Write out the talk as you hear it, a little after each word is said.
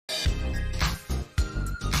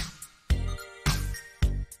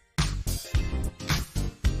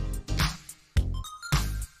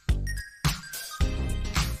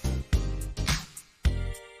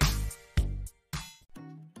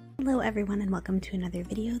Hello everyone and welcome to another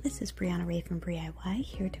video. This is Brianna Ray from Starryai,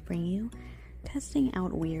 here to bring you testing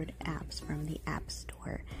out weird apps from the App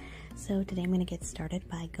Store. So today I'm going to get started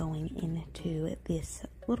by going into this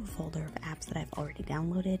little folder of apps that I've already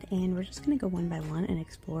downloaded, and we're just going to go one by one and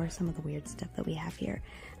explore some of the weird stuff that we have here.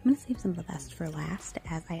 I'm going to save some of the best for last,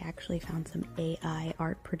 as I actually found some AI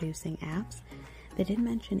art producing apps. They did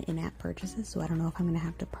mention in-app purchases, so I don't know if I'm going to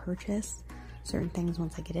have to purchase certain things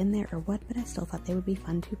once I get in there or what, but I still thought they would be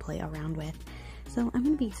fun to play around with. So I'm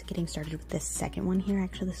going to be getting started with this second one here.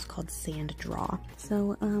 Actually, this is called Sand Draw.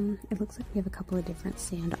 So it looks like we have a couple of different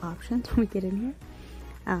sand options when we get in here.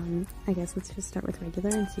 I guess let's just start with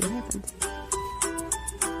regular and see what happens.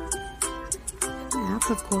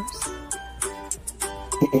 App, of course.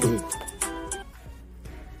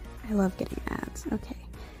 I love getting ads. Okay,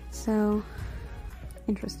 so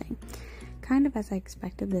interesting. Kind of as I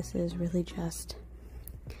expected, this is really just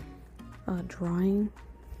a drawing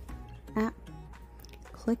app.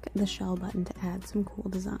 Click the shell button to add some cool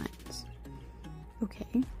designs.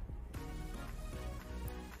 Okay.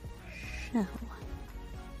 Shell.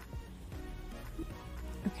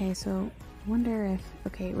 Okay, so I wonder if,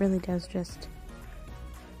 okay, it really does just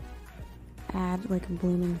add like a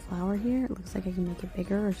blooming flower here. It looks like I can make it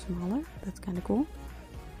bigger or smaller. That's kind of cool.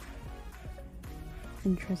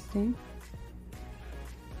 Interesting.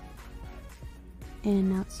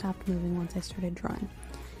 And now it stopped moving once I started drawing.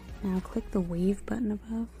 Now click the wave button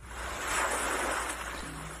above.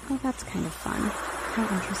 Oh, that's kind of fun. How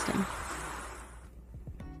interesting.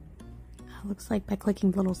 Looks like by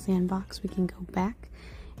clicking the little sandbox we can go back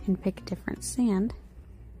and pick different sand,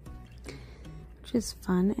 which is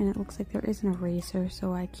fun. And it looks like there is an eraser,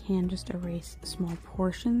 so I can just erase small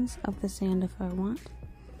portions of the sand if I want.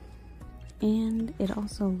 And it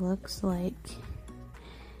also looks like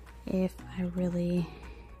if I really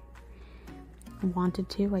wanted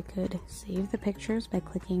to, I could save the pictures by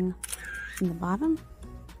clicking in the bottom.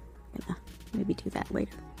 I'm gonna maybe do that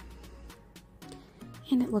later.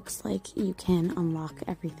 And it looks like you can unlock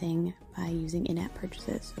everything by using in-app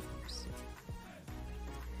purchases, of course.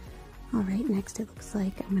 Alright, next it looks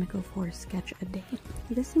like I'm gonna go for sketch a day.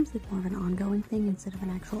 This seems like more of an ongoing thing instead of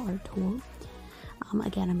an actual art tool.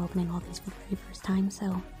 Again, I'm opening all these for the very first time,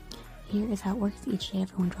 so here is how it works. Each day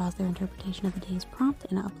everyone draws their interpretation of the day's prompt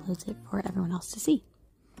and uploads it for everyone else to see.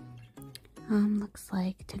 Looks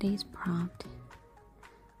like today's prompt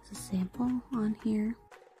is a sample on here.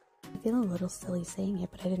 I feel a little silly saying it,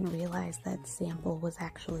 but I didn't realize that sample was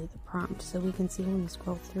actually the prompt. So we can see when we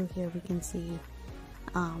scroll through here, we can see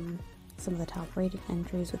some of the top rated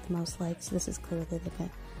entries with the most likes. This is clearly like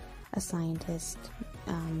a scientist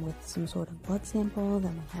with some sort of blood sample.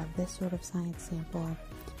 Then we have this sort of science sample.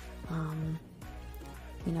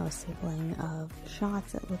 You know, a sibling of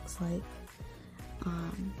shots, it looks like,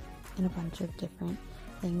 and a bunch of different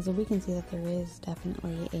things. And we can see that there is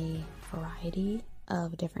definitely a variety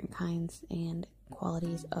of different kinds and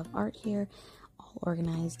qualities of art here, all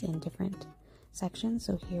organized in different sections.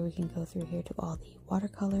 So here we can go through here to all the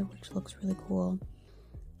watercolor, which looks really cool.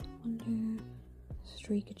 Wonder,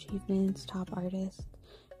 streak achievements, top artists,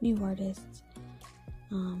 new artists.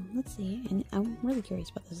 Let's see, and I'm really curious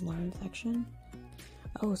about this learn section.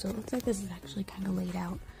 Oh, so it looks like this is actually kind of laid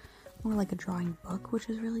out more like a drawing book, which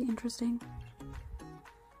is really interesting.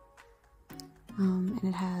 And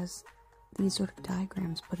it has these sort of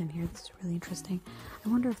diagrams put in here. This is really interesting. I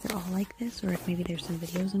wonder if they're all like this, or if maybe there's some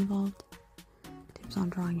videos involved. Tips on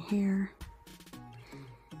drawing hair.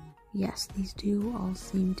 Yes, these do all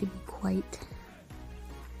seem to be quite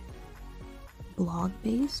blog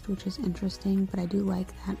based, which is interesting, but I do like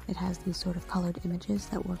that it has these sort of colored images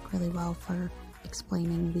that work really well for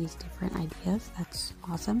explaining these different ideas. That's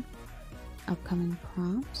awesome. Upcoming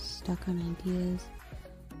prompts, stuck on ideas.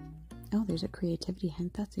 Oh, there's a creativity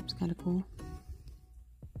hint. That seems kind of cool.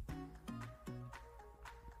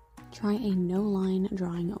 Try a no line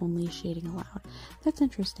drawing only, shading allowed. That's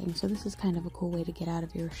interesting. So this is kind of a cool way to get out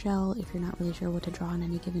of your shell. If you're not really sure what to draw on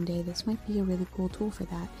any given day, this might be a really cool tool for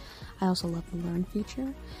that. I also love the learn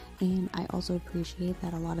feature, and I also appreciate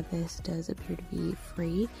that a lot of this does appear to be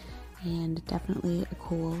free and definitely a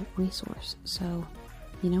cool resource. So,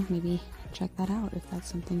 you know, maybe check that out if that's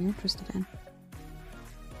something you're interested in.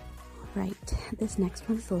 Alright, this next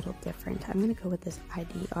one is a little different. I'm going to go with this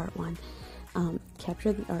ID art one.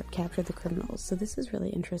 Capture the art, capture the criminals. So this is really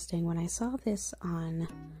interesting. When I saw this online,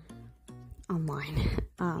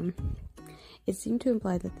 it seemed to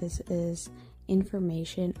imply that this is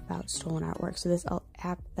information about stolen artwork. So this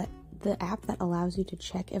the app that allows you to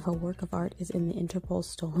check if a work of art is in the Interpol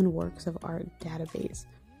Stolen Works of Art database.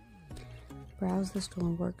 Browse the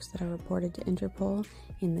stolen works that are reported to Interpol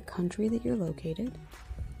in the country that you're located.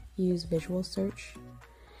 Use visual search.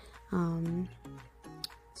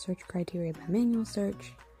 Search criteria by manual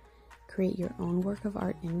search. Create your own work of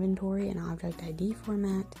art inventory in object ID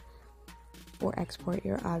format. Or export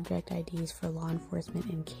your object IDs for law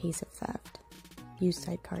enforcement in case of theft. Use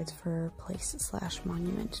site cards for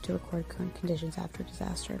place/monument to record current conditions after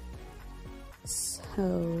disaster.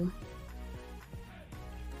 So,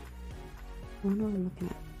 I wonder what I'm looking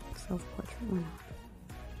at. Self-portrait or not.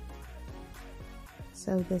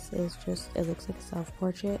 So this is just, it looks like a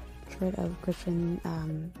self-portrait of Christian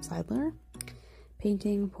Seidler.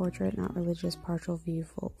 Painting, portrait, not religious, partial view,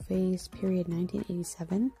 full face, period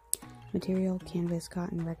 1987. Material, canvas,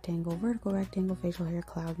 cotton, rectangle, vertical rectangle, facial hair,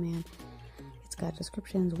 cloud man. It's got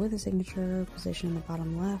descriptions with a signature, position in the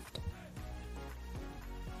bottom left.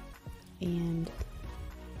 And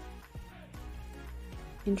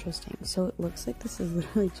interesting. So it looks like this is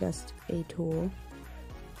literally just a tool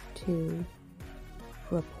to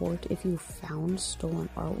report if you found stolen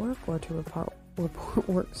artwork or to report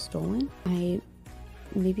work stolen. I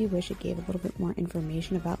maybe wish it gave a little bit more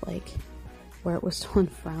information about like where it was stolen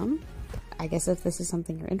from. I guess if this is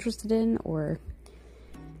something you're interested in or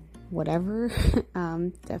whatever,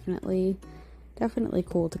 definitely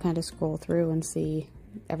cool to kind of scroll through and see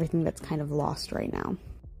everything that's kind of lost right now.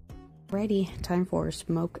 Alrighty, time for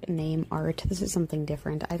smoke name art. This is something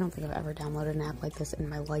different. I don't think I've ever downloaded an app like this in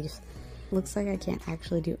my life. Looks like I can't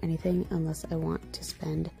actually do anything unless I want to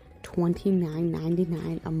spend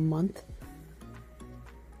 $29.99 a month.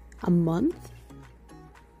 A month?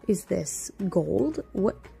 Is this gold?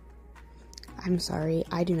 What? I'm sorry,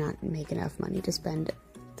 I do not make enough money to spend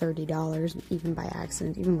 $30 even by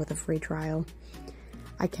accident, even with a free trial.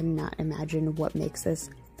 I cannot imagine what makes this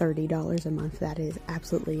 $30 a month. That is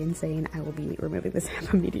absolutely insane. I will be removing this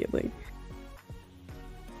app immediately.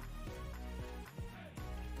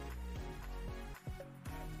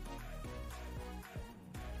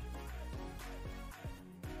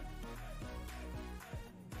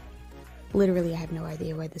 Literally, I have no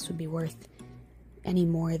idea why this would be worth any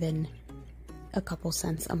more than a couple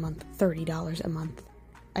cents a month. $30 a month.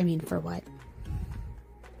 I mean, for what?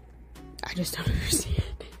 I just don't understand.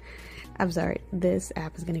 I'm sorry. This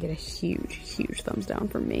app is gonna get a huge thumbs down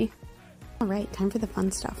from me. Alright, time for the fun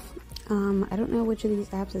stuff. I don't know which of these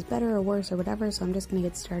apps is better or worse or whatever, so I'm just gonna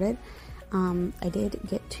get started. I did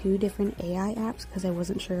get 2 different AI apps because I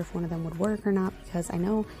wasn't sure if one of them would work or not, because I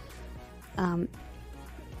know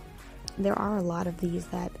there are a lot of these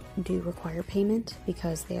that do require payment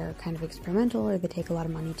because they are kind of experimental or they take a lot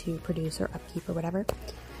of money to produce or upkeep or whatever.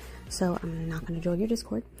 So I'm not going to join your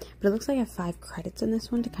Discord, but it looks like I have 5 credits in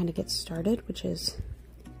this one to kind of get started, which is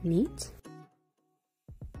neat.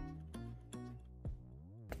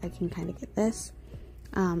 I can kind of get this,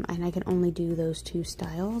 and I can only do those 2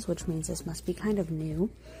 styles, which means this must be kind of new.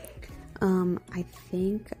 I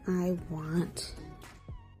think I want...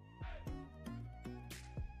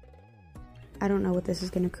 I don't know what this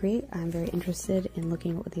is going to create. I'm very interested in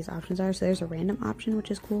looking at what these options are. So there's a random option,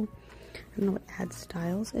 which is cool. I don't know what add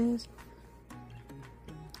styles is.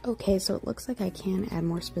 Okay, so it looks like I can add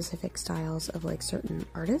more specific styles of like certain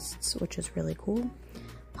artists, which is really cool.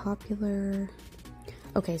 Popular.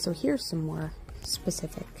 Okay, so here's some more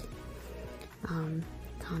specific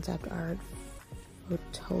concept art.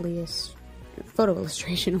 Photo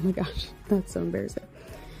illustration. Oh my gosh, that's so embarrassing.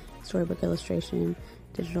 Storybook illustration.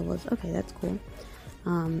 Digital, okay, that's cool.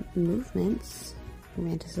 Movements,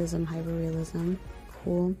 romanticism, hyperrealism,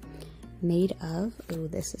 cool. Made of, oh,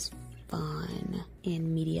 this is fun.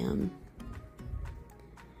 And medium.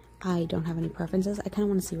 I don't have any preferences. I kind of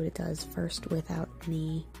want to see what it does first without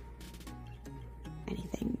anything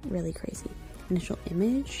really crazy. Initial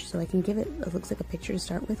image, so I can give it, it looks like a picture to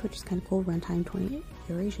start with, which is kind of cool. Runtime 28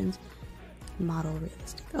 iterations. Model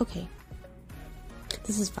realistic. Okay.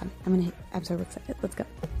 This is fun. I'm so excited. Let's go.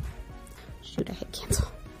 Shoot, I hit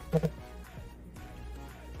cancel.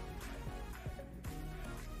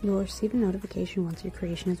 You'll receive a notification once your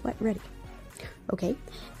creation is ready. Okay,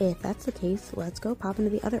 if that's the case, let's go pop into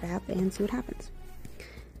the other app and see what happens.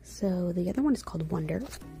 So the other one is called Wonder.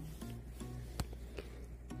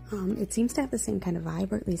 It seems to have the same kind of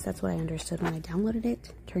vibe, or at least that's what I understood when I downloaded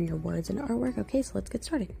it. Turn your words into artwork. Okay, so let's get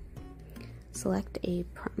started. Select a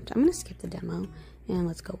prompt. I'm going to skip the demo and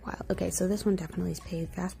let's go wild. Okay, so this one definitely is paid.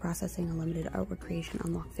 Fast processing, unlimited artwork creation,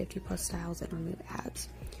 unlock 50+ styles, and remove ads.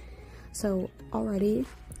 So already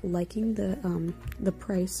liking the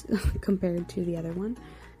price compared to the other one.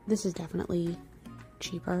 This is definitely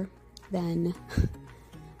cheaper than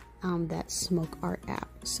that Smoke Art app,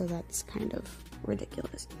 so that's kind of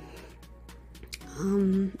ridiculous.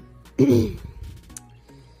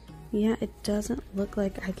 Yeah, it doesn't look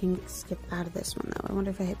like I can skip out of this one though. I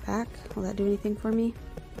wonder if I hit back, will that do anything for me?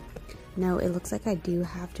 No, it looks like I do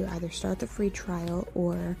have to either start the free trial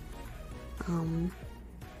or,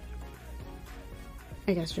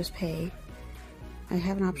 I guess just pay. I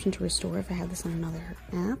have an option to restore if I have this on another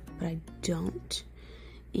app, but I don't.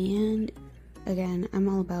 And again, I'm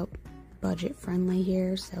all about budget friendly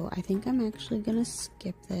here, so I think I'm actually gonna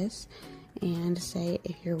skip this and say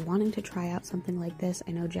if you're wanting to try out something like this,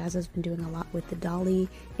 I know Jazz has been doing a lot with the Dolly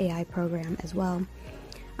AI program as well.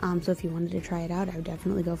 So if you wanted to try it out, I would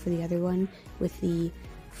definitely go for the other one with the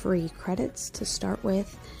free credits to start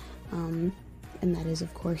with. And that is,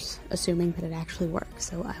 of course, assuming that it actually works.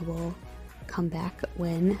 So I will come back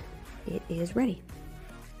when it is ready.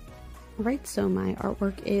 Alright, so my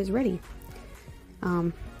artwork is ready.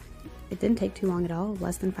 It didn't take too long at all,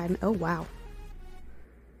 less than 5 minutes. Oh, wow.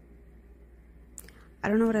 I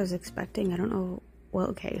don't know what I was expecting. I don't know. Well,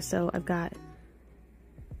 okay, so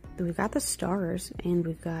we've got the stars and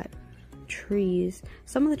we've got trees.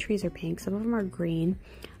 Some of the trees are pink, some of them are green.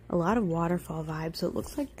 A lot of waterfall vibes, so it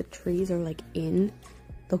looks like the trees are like in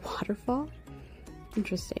the waterfall.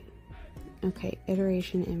 Interesting. Okay,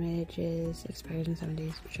 iteration images expires in 7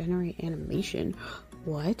 days. Generate animation.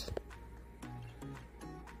 What?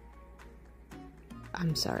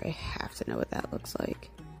 I'm sorry, I have to know what that looks like.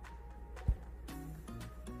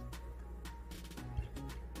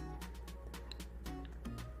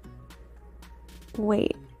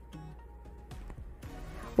 Wait.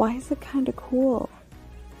 Why is it kind of cool?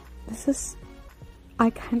 I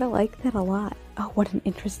kind of like that a lot. Oh, what an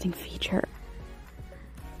interesting feature.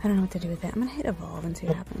 I don't know what to do with it. I'm gonna hit evolve and see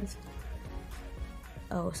what happens.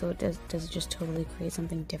 Oh, so it does it just totally create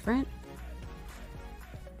something different?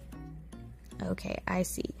 Okay, I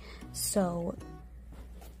see. So,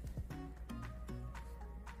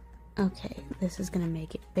 okay, this is gonna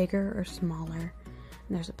make it bigger or smaller.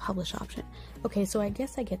 And there's a publish option. Okay, so I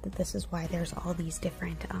guess I get that this is why there's all these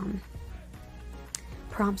different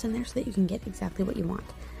prompts in there so that you can get exactly what you want.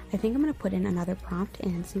 I think I'm going to put in another prompt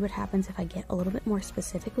and see what happens if I get a little bit more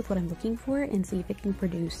specific with what I'm looking for and see if it can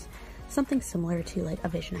produce something similar to like a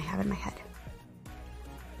vision I have in my head.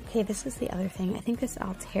 Okay, this is the other thing. I think this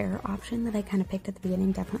Altair option that I kind of picked at the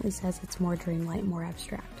beginning definitely says it's more dreamlight, more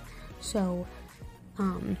abstract. So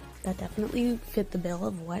that definitely fit the bill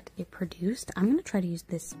of what it produced. I'm going to try to use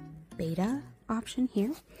this beta option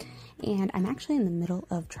here. And I'm actually in the middle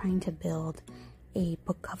of trying to build a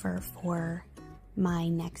book cover for my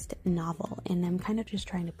next novel. And I'm kind of just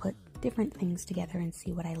trying to put different things together and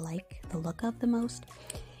see what I like the look of the most.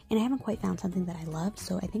 And I haven't quite found something that I love,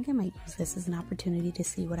 so I think I might use this as an opportunity to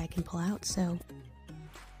see what I can pull out. So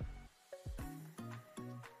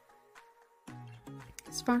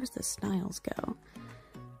as far as the styles go,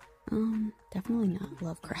 definitely not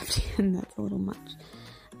Lovecraftian. That's a little much.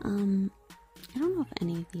 I don't know if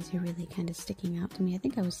any of these are really kind of sticking out to me. I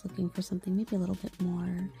think I was looking for something maybe a little bit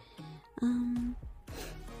more, I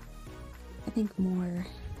think more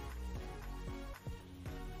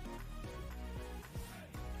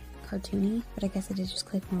cartoony, but I guess I did just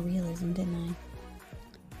click more realism, didn't I?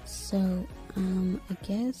 So, I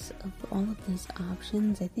guess of all of these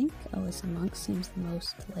options, I think Alyssa Monk seems the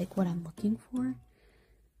most like what I'm looking for.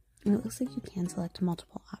 And it looks like you can select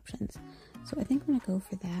multiple options. So I think I'm gonna go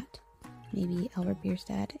for that. Maybe Albert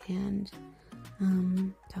Bierstadt and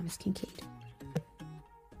Thomas Kincaid.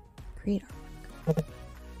 Create artwork.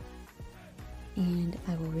 And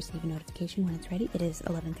I will receive a notification when it's ready. It is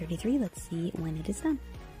 11:33. Let's see when it is done.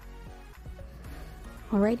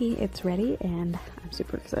 Alrighty, it's ready and I'm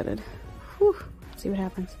super excited. Whew, let's see what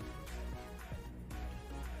happens.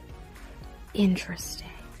 Interesting.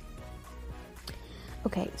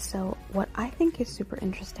 Okay, so what I think is super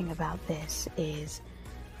interesting about this is,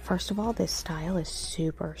 first of all, this style is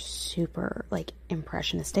super, super, like,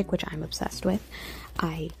 impressionistic, which I'm obsessed with.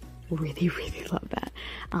 I really, really love that.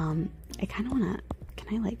 I kind of want to,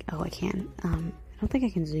 can I, like, oh, I can. I don't think I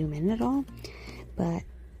can zoom in at all, but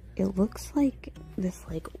it looks like this,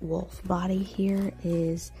 like, wolf body here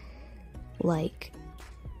is, like,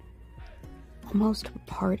 almost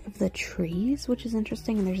part of the trees, which is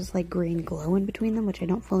interesting, and there's this like green glow in between them, which I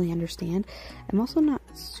don't fully understand. I'm also not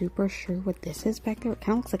super sure what this is back there. It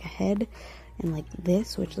kind of looks like a head, and like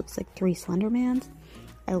this, which looks like 3 Slendermans.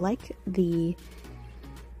 I like the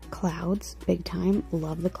clouds big time.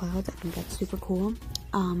 Love the clouds. I think that's super cool.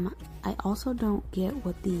 I also don't get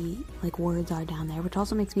what the like words are down there, which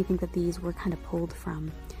also makes me think that these were kind of pulled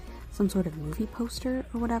from some sort of movie poster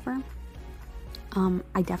or whatever.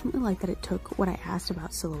 I definitely like that it took what I asked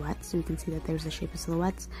about silhouettes, so you can see that there's the shape of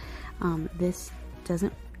silhouettes. This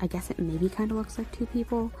doesn't, I guess it maybe kind of looks like two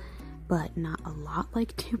people, but not a lot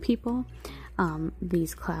like two people.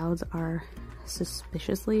 These clouds are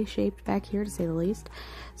suspiciously shaped back here, to say the least,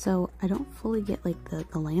 so I don't fully get like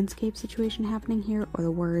the landscape situation happening here, or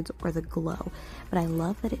the words, or the glow, but I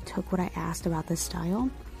love that it took what I asked about this style.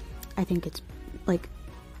 I think it's like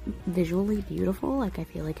visually beautiful. Like, I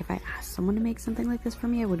feel like if I asked someone to make something like this for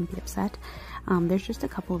me, I wouldn't be upset. There's just a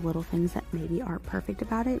couple of little things that maybe aren't perfect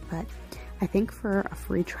about it, but I think for a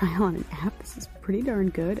free trial on an app, this is pretty darn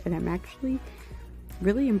good, and I'm actually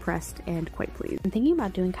really impressed and quite pleased. I'm thinking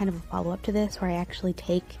about doing kind of a follow-up to this where I actually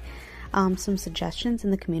take some suggestions in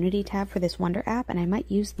the community tab for this Wonder app, and I might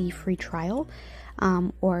use the free trial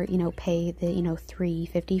or, you know, pay the, you know,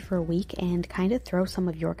 $3.50 for a week and kind of throw some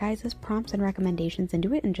of your guys' prompts and recommendations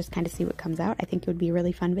into it and just kind of see what comes out. I think it would be a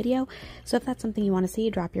really fun video. So if that's something you want to see,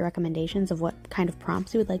 drop your recommendations of what kind of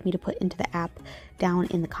prompts you would like me to put into the app down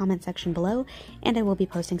in the comment section below, and I will be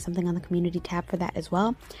posting something on the community tab for that as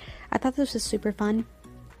well. I thought this was super fun.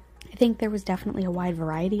 I think there was definitely a wide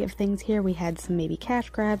variety of things here. We had some maybe cash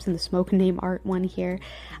grabs and the smoke name art one here.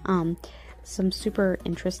 Some super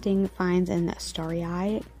interesting finds in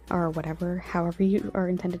Starryai, or whatever, however you are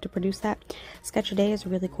intended to produce that. Sketch a Day is a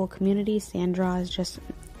really cool community. Sandra is just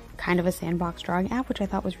kind of a sandbox drawing app, which I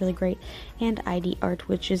thought was really great. And ID Art,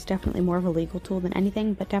 which is definitely more of a legal tool than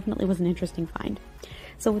anything, but definitely was an interesting find.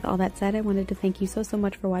 So with all that said, I wanted to thank you so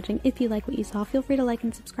much for watching. If you like what you saw, feel free to like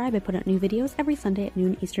and subscribe. I put out new videos every Sunday at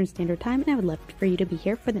noon Eastern Standard Time, and I would love for you to be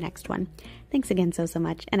here for the next one. Thanks again so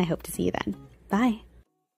much, and I hope to see you then. Bye!